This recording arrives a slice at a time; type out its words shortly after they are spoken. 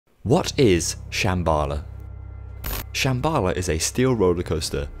What is Shambhala? Shambhala is a steel roller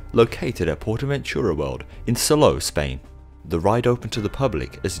coaster located at PortAventura World in Salou, Spain. The ride opened to the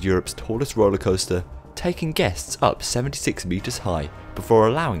public as Europe's tallest roller coaster, taking guests up 76 meters high before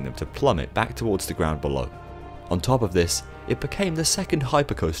allowing them to plummet back towards the ground below. On top of this, it became the second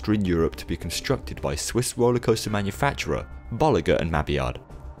hypercoaster in Europe to be constructed by Swiss roller coaster manufacturer Bolliger & Mabillard.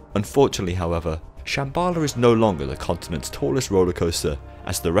 Unfortunately, however, Shambhala is no longer the continent's tallest roller coaster,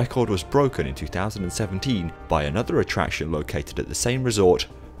 as the record was broken in 2017 by another attraction located at the same resort,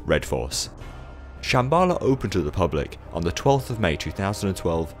 Red Force. Shambhala opened to the public on the 12th of May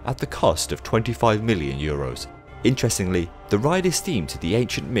 2012 at the cost of €25 million. Interestingly, the ride is themed to the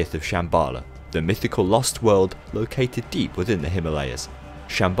ancient myth of Shambhala, the mythical lost world located deep within the Himalayas.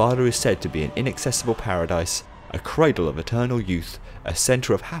 Shambhala is said to be an inaccessible paradise, a cradle of eternal youth, a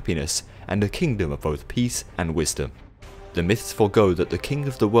centre of happiness, and a kingdom of both peace and wisdom. The myths forego that the king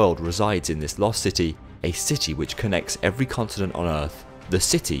of the world resides in this lost city, a city which connects every continent on earth, the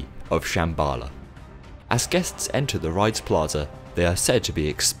city of Shambhala. As guests enter the ride's plaza, they are said to be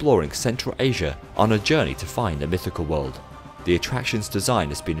exploring Central Asia on a journey to find the mythical world. The attraction's design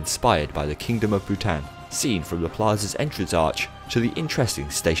has been inspired by the Kingdom of Bhutan, seen from the plaza's entrance arch to the interesting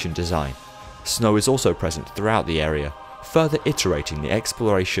station design. Snow is also present throughout the area, further iterating the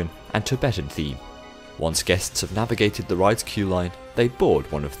exploration and Tibetan theme. Once guests have navigated the ride's queue line, they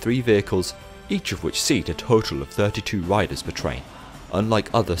board one of 3 vehicles, each of which seat a total of 32 riders per train.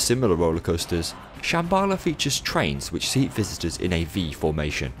 Unlike other similar roller coasters, Shambhala features trains which seat visitors in a V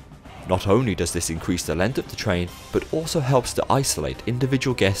formation. Not only does this increase the length of the train, but also helps to isolate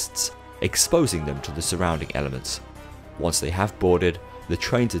individual guests, exposing them to the surrounding elements. Once they have boarded, the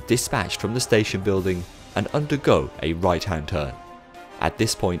trains are dispatched from the station building and undergo a right-hand turn. At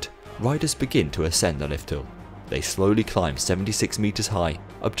this point, riders begin to ascend the lift hill. They slowly climb 76 meters high,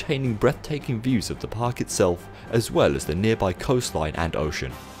 obtaining breathtaking views of the park itself as well as the nearby coastline and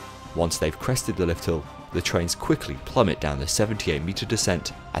ocean. Once they've crested the lift hill, the trains quickly plummet down the 78-meter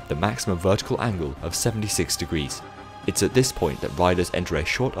descent at the maximum vertical angle of 76 degrees. It's at this point that riders enter a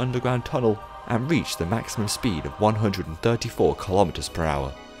short underground tunnel and reach the maximum speed of 134 kilometers per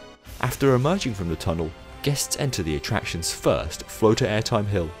hour. After emerging from the tunnel, guests enter the attraction's first floater airtime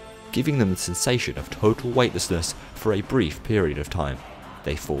hill, giving them the sensation of total weightlessness for a brief period of time.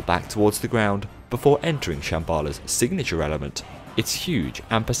 They fall back towards the ground before entering Shambhala's signature element, its huge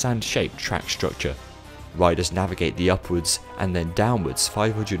ampersand-shaped track structure. Riders navigate the upwards and then downwards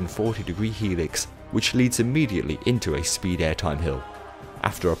 540-degree helix, which leads immediately into a speed airtime hill.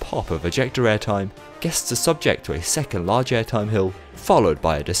 After a pop of ejector airtime, guests are subject to a second large airtime hill, followed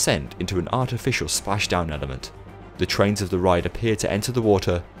by a descent into an artificial splashdown element. The trains of the ride appear to enter the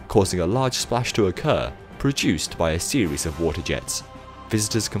water, causing a large splash to occur, produced by a series of water jets.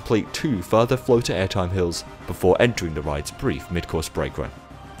 Visitors complete 2 further floater airtime hills before entering the ride's brief mid-course brake run.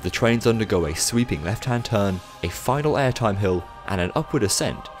 The trains undergo a sweeping left-hand turn, a final airtime hill, and an upward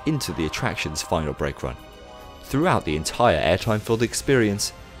ascent into the attraction's final brake run. Throughout the entire airtime-filled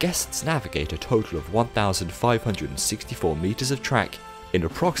experience, guests navigate a total of 1,564 meters of track in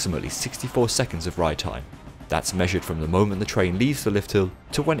approximately 64 seconds of ride time. That's measured from the moment the train leaves the lift hill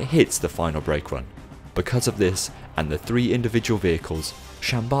to when it hits the final brake run. Because of this, and the 3 individual vehicles,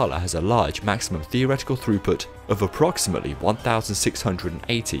 Shambhala has a large maximum theoretical throughput of approximately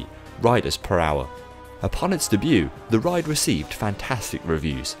 1,680 riders per hour. Upon its debut, the ride received fantastic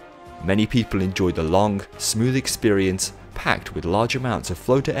reviews. Many people enjoyed the long, smooth experience packed with large amounts of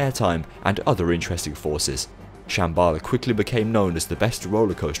floater airtime and other interesting forces. Shambhala quickly became known as the best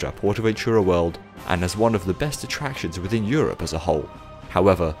roller coaster at PortAventura World and as one of the best attractions within Europe as a whole.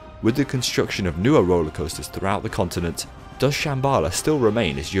 However, with the construction of newer roller coasters throughout the continent, does Shambhala still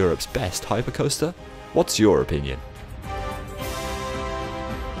remain as Europe's best hypercoaster? What's your opinion?